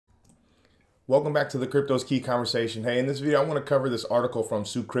Welcome back to the Crypto's Key Conversation. Hey, in this video, I want to cover this article from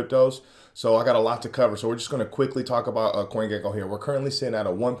Sue Cryptos. So I got a lot to cover. So we're just going to quickly talk about CoinGecko here. We're currently sitting at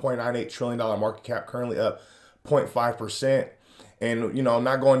a $1.98 trillion market cap, currently up 0.5%. And, I'm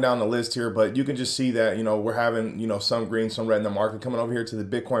not going down the list here, but you can just see that, we're having, some green, some red in the market. Coming over here to the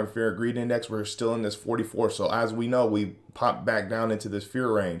Bitcoin Fear Greed Index, we're still in this 44. So as we know, we popped back down into this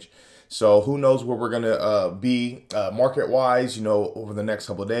fear range. So who knows where we're going to be market-wise, over the next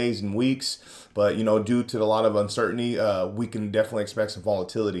couple of days and weeks. But, due to a lot of uncertainty, we can definitely expect some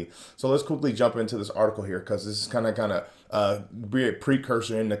volatility. So let's quickly jump into this article here because this is kind of be a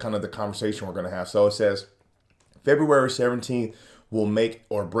precursor into kind of the conversation we're going to have. So it says, February 17th will make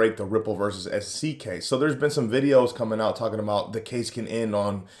or break the Ripple versus SEC case. So there's been some videos coming out talking about the case can end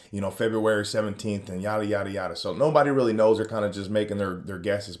on, February 17th and yada, yada, yada. So nobody really knows. They're kind of just making their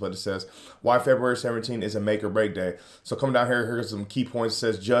guesses, but it says why February 17th is a make or break day. So coming down here, here's some key points. It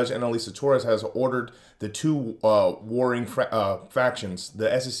says Judge Annalisa Torres has ordered the two warring factions,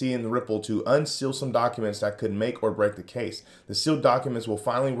 the SEC and the Ripple, to unseal some documents that could make or break the case. The sealed documents will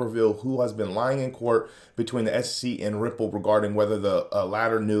finally reveal who has been lying in court between the SEC and Ripple regarding whether the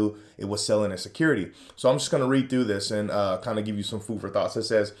latter knew it was selling a security. So I'm just going to read through this and kind of give you some food for thought. So it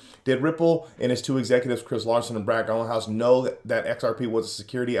says, did Ripple and its two executives, Chris Larson and Brad Garlinghouse, know that XRP was a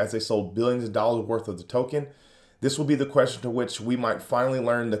security as they sold billions of dollars worth of the token? This will be the question to which we might finally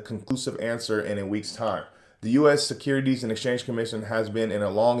learn the conclusive answer in a week's time. The U.S. Securities and Exchange Commission has been in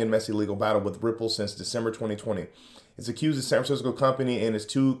a long and messy legal battle with Ripple since December 2020. It's accused the San Francisco company and its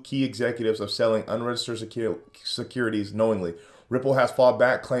two key executives of selling unregistered securities knowingly. Ripple has fought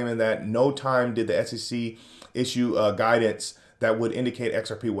back, claiming that no time did the SEC issue guidance that would indicate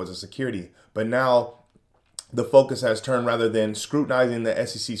XRP was a security. But now the focus has turned, rather than scrutinizing the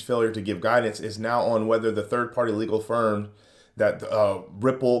SEC's failure to give guidance, is now on whether the third-party legal firm that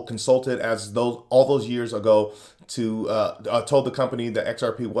Ripple consulted all those years ago to told the company that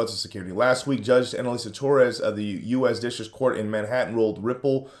XRP was a security. Last week, Judge Annalisa Torres of the U.S. District Court in Manhattan ruled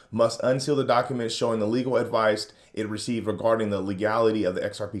Ripple must unseal the documents showing the legal advice it received regarding the legality of the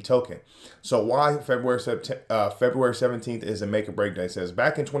XRP token. So why February 17th is a make or break day? It says,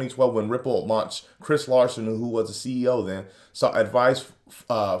 back in 2012, when Ripple launched, Chris Larson, who was the CEO then, sought advice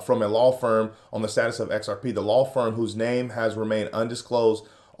from a law firm on the status of XRP. The law firm, whose name has remained undisclosed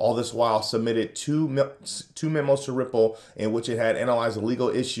all this while, submitted two memos to Ripple in which it had analyzed the legal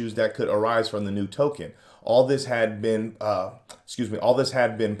issues that could arise from the new token. All this had been,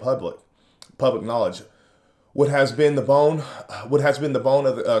 public knowledge. What has been the bone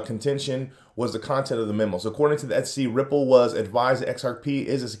of the contention was the content of the memos. According to the SEC, Ripple was advised that XRP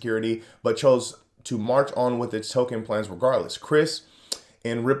is a security, but chose to march on with its token plans regardless. Chris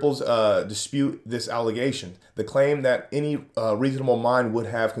and Ripple's dispute this allegation. The claim that any reasonable mind would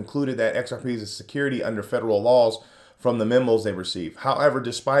have concluded that XRP is a security under federal laws from the memos they received. However,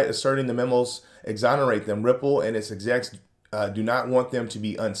 despite asserting the memos exonerate them, Ripple and its execs do not want them to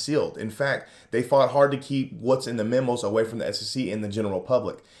be unsealed. In fact, they fought hard to keep what's in the memos away from the SEC and the general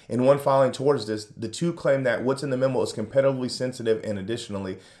public. In one filing towards this, the two claim that what's in the memo is competitively sensitive and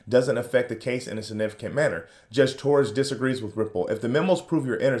additionally doesn't affect the case in a significant manner. Judge Torres disagrees with Ripple. If the memos prove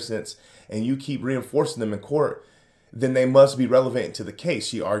your innocence and you keep reinforcing them in court, then they must be relevant to the case,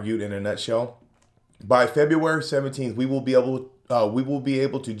 she argued in a nutshell. By February 17th, we will be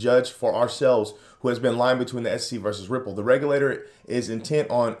able to judge for ourselves who has been lying between the SEC versus Ripple. The regulator is intent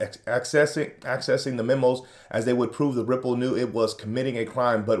on accessing the memos as they would prove that Ripple knew it was committing a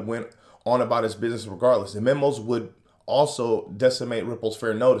crime but went on about its business regardless. The memos would also decimate Ripple's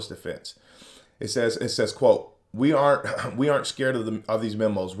fair notice defense. It says, quote, we aren't scared of these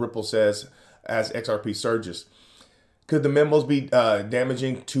memos, Ripple says as XRP surges. Could the memos be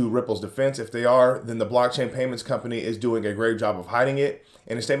damaging to Ripple's defense? If they are, then the blockchain payments company is doing a great job of hiding it.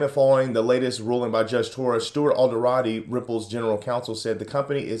 In a statement following the latest ruling by Judge Torres, Stuart Alderati, Ripple's general counsel, said the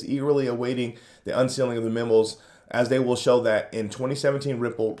company is eagerly awaiting the unsealing of the memos, as they will show that in 2017,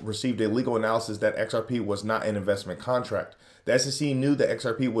 Ripple received a legal analysis that XRP was not an investment contract. The SEC knew that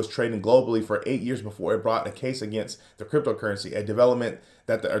XRP was trading globally for 8 years before it brought a case against the cryptocurrency, a development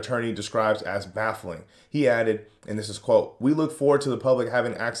that the attorney describes as baffling. He added, and this is quote, we look forward to the public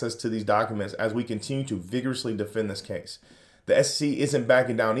having access to these documents as we continue to vigorously defend this case. The SEC isn't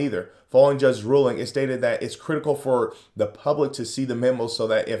backing down either. Following Judge's ruling, it stated that it's critical for the public to see the memos so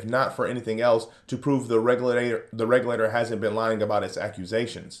that, if not for anything else, to prove the regulator hasn't been lying about its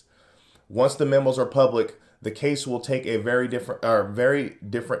accusations. Once the memos are public, the case will take a very different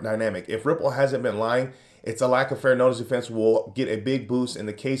dynamic. If Ripple hasn't been lying, it's a lack of fair notice defense will get a big boost and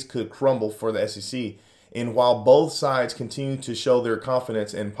the case could crumble for the SEC. And while both sides continue to show their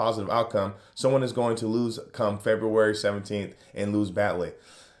confidence in positive outcome, someone is going to lose come February 17th and lose badly.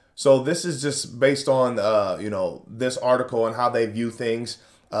 So this is just based on, this article and how they view things.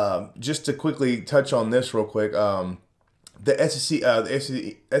 Just to quickly touch on this real quick, the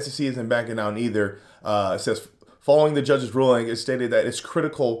SEC isn't backing down either. It says, following the judge's ruling, it stated that it's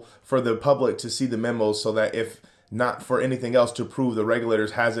critical for the public to see the memos so that if not for anything else to prove the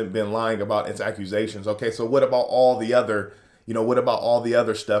regulators hasn't been lying about its accusations. Okay, so what about all the other,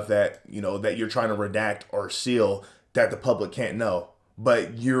 stuff that, that you're trying to redact or seal that the public can't know,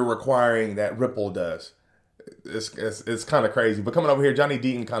 but you're requiring that Ripple does? It's kind of crazy. But coming over here, Johnny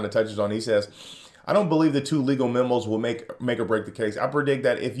Deaton kind of touches on it. He says, I don't believe the two legal memos will make or break the case. I predict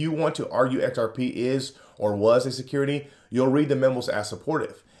that if you want to argue XRP is or was a security, you'll read the memos as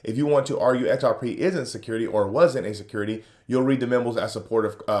supportive. If you want to argue XRP isn't security or wasn't a security, you'll read the memos as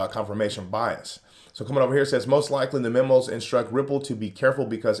supportive confirmation bias. So coming over here, it says, most likely the memos instruct Ripple to be careful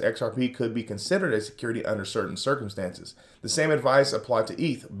because XRP could be considered a security under certain circumstances. The same advice applied to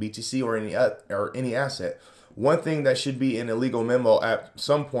ETH, BTC, or any asset. One thing that should be in a legal memo at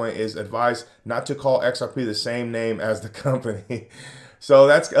some point is advice not to call XRP the same name as the company. So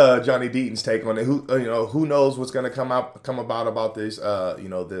that's Johnny Deaton's take on it. Who knows what's going to come about this,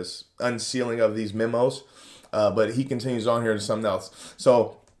 this unsealing of these memos. But he continues on here to something else.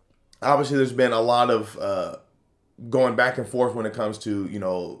 So obviously there's been a lot of going back and forth when it comes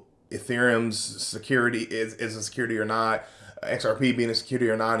to, Ethereum's security, is a security or not, XRP being a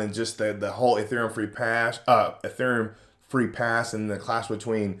security or not, and just the whole Ethereum free pass and the clash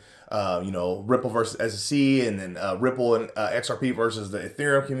between Ripple versus SEC, and then Ripple and XRP versus the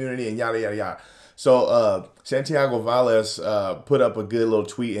Ethereum community, and yada yada yada. So Santiago Valles put up a good little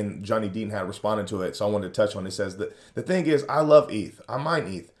tweet, and Johnny Deaton had responded to it. So I wanted to touch on it. It says that the thing is, I love ETH. I mine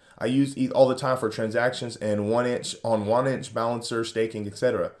ETH. I use ETH all the time for transactions and 1-inch balancer, staking,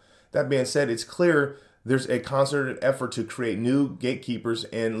 etc. That being said, it's clear there's a concerted effort to create new gatekeepers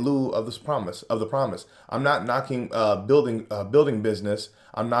in lieu of the promise. I'm not knocking building business.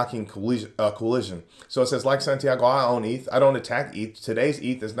 I'm knocking collision. So it says, like Santiago, I own ETH. I don't attack ETH. Today's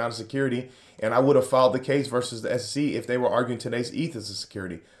ETH is not a security, and I would have filed the case versus the SEC if they were arguing today's ETH is a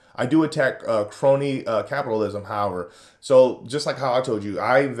security. I do attack crony capitalism, however. So just like how I told you,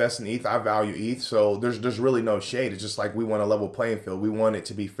 I invest in ETH, I value ETH, so there's really no shade. It's just like we want a level playing field. We want it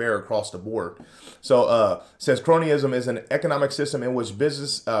to be fair across the board. So says cronyism is an economic system in which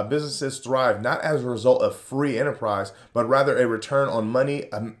businesses thrive not as a result of free enterprise, but rather a return on money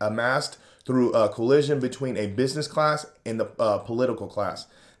amassed through collision between a business class and the political class.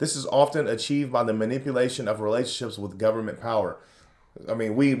 This is often achieved by the manipulation of relationships with government power. I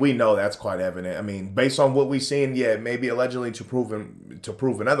mean, we know that's quite evident. I mean, based on what we've seen, yeah, maybe allegedly to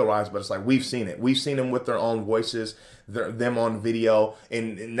proven otherwise, but it's like we've seen it. We've seen them with their own voices, them on video,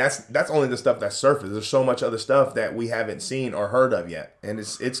 and that's only the stuff that's surfaced. There's so much other stuff that we haven't seen or heard of yet, and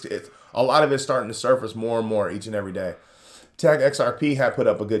it's a lot of it's starting to surface more and more each and every day. Tag XRP had put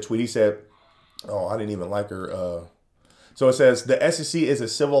up a good tweet. He said, "Oh, I didn't even like her." So it says, the SEC is a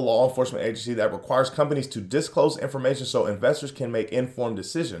civil law enforcement agency that requires companies to disclose information so investors can make informed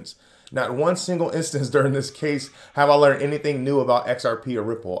decisions. Not one single instance during this case have I learned anything new about XRP or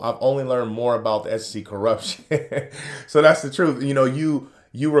Ripple. I've only learned more about the SEC corruption. So that's the truth.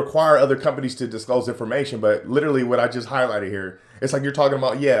 You require other companies to disclose information, but literally what I just highlighted here, it's like you're talking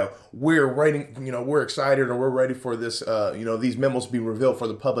about, yeah, we're waiting, we're excited or we're ready for this, these memos to be revealed for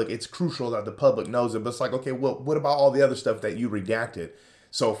the public. It's crucial that the public knows it. But it's like, okay, well, what about all the other stuff that you redacted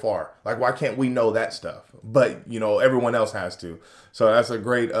so far? Like, why can't we know that stuff? But, everyone else has to. So that's a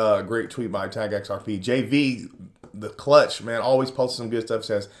great tweet by Tag XRP. JV, the clutch, man, always posts some good stuff.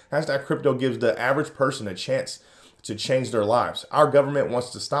 Says, #crypto gives the average person a chance to change their lives. Our government wants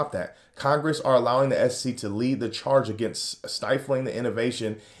to stop that. Congress are allowing the SEC to lead the charge against stifling the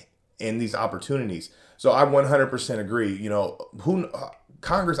innovation in these opportunities. So I 100% agree.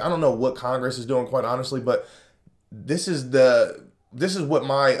 Congress, I don't know what Congress is doing, quite honestly, but this is what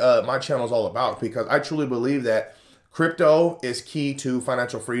my channel is all about, because I truly believe that crypto is key to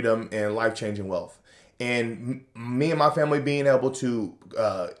financial freedom and life-changing wealth. And me and my family being able to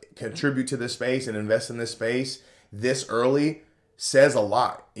contribute to this space and invest in this space this early says a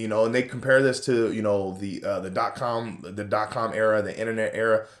lot, and they compare this to, the dot-com era, the internet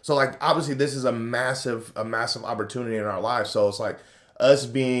era. So like, obviously this is a massive opportunity in our lives. So it's like us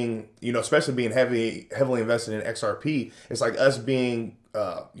being, especially being heavily invested in XRP, it's like us being,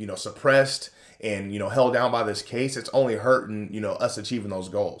 suppressed and, held down by this case. It's only hurting, us achieving those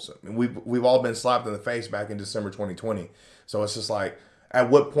goals. I mean, we've all been slapped in the face back in December 2020. So it's just like, at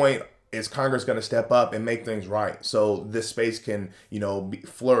what point is Congress going to step up and make things right so this space can,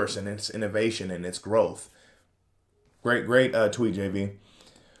 flourish in its innovation and its growth? Great tweet, JV.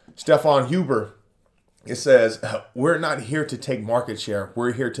 Stefan Huber, it says, we're not here to take market share.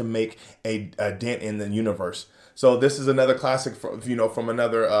 We're here to make a dent in the universe. So this is another classic, from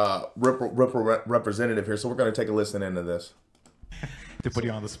another Ripple representative here. So we're going to take a listen into this. To put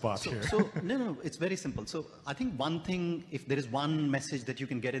you on the spot here. No, it's very simple. So I think one thing, if there is one message that you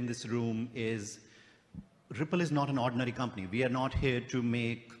can get in this room, is Ripple is not an ordinary company. We are not here to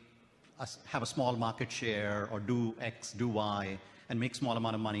have a small market share or do X, do Y, and make small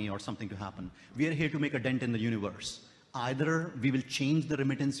amount of money or something to happen. We are here to make a dent in the universe. Either we will change the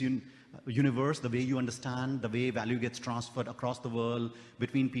remittance universe, the way you understand, the way value gets transferred across the world,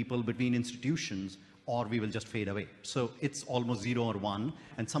 between people, between institutions, or we will just fade away. So it's almost 0 or 1,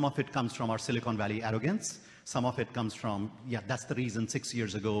 and some of it comes from our Silicon Valley arrogance. Some of it comes from, that's the reason 6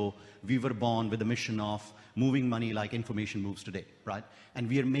 years ago we were born with the mission of moving money like information moves today, right? And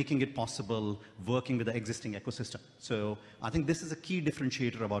we are making it possible working with the existing ecosystem. So I think this is a key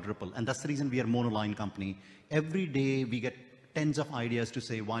differentiator about Ripple, and that's the reason we are a monoline company. Every day we get tens of ideas to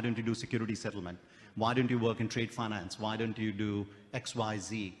say, why don't you do security settlement? Why don't you work in trade finance? Why don't you do X, Y,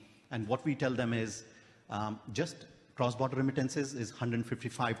 Z? And what we tell them is, just cross-border remittances is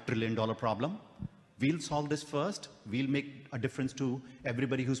 $155 trillion problem. We'll solve this first. We'll make a difference to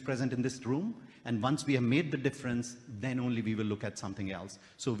everybody who's present in this room. And once we have made the difference, then only we will look at something else.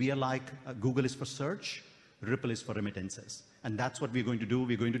 So we are like, Google is for search, Ripple is for remittances. And that's what we're going to do.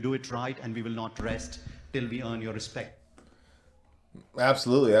 We're going to do it right, and we will not rest till we earn your respect.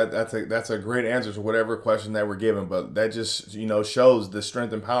 Absolutely, that's a great answer to whatever question that we're given, but that just shows the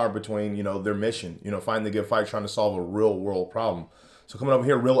strength and power between their mission, fighting the good fight, trying to solve a real world problem. So coming over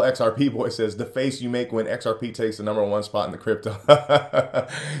here, Real XRP Boy says, the face you make when XRP takes the #1 spot in the crypto.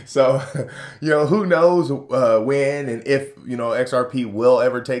 So who knows when and if XRP will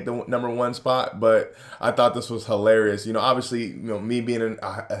ever take the #1 spot, but I thought this was hilarious. Obviously, me being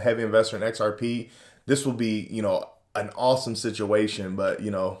a heavy investor in XRP, this will be an awesome situation, but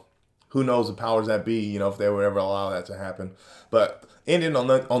who knows the powers that be, if they would ever allow that to happen. But ending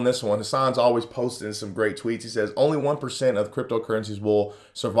on this one, Hassan's always posting some great tweets. He says only 1% of cryptocurrencies will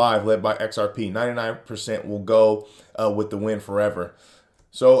survive, led by XRP. 99% will go with the win forever.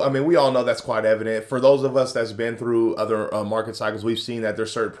 So, I mean, we all know that's quite evident. For those of us that's been through other market cycles, we've seen that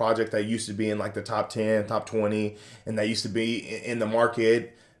there's certain projects that used to be in like the top 10, top 20, and that used to be in the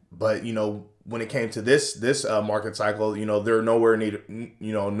market. But, when it came to this market cycle, they're nowhere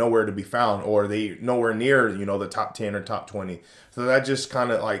nowhere to be found, or they nowhere near, the top 10 or top 20. So that just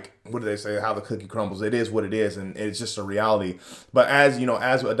kind of like, what do they say? How the cookie crumbles. It is what it is, and it's just a reality. But as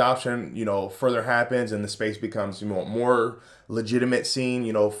adoption, further happens and the space becomes, more legitimate seen,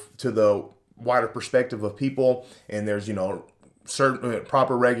 to the wider perspective of people, and there's, certain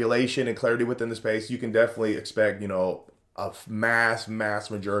proper regulation and clarity within the space, you can definitely expect, a mass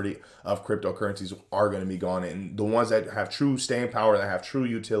majority of cryptocurrencies are going to be gone, and the ones that have true staying power, that have true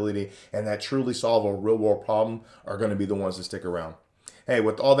utility, and that truly solve a real world problem are going to be the ones that stick around. Hey,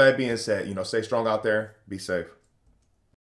 with all that being said, stay strong out there, be safe.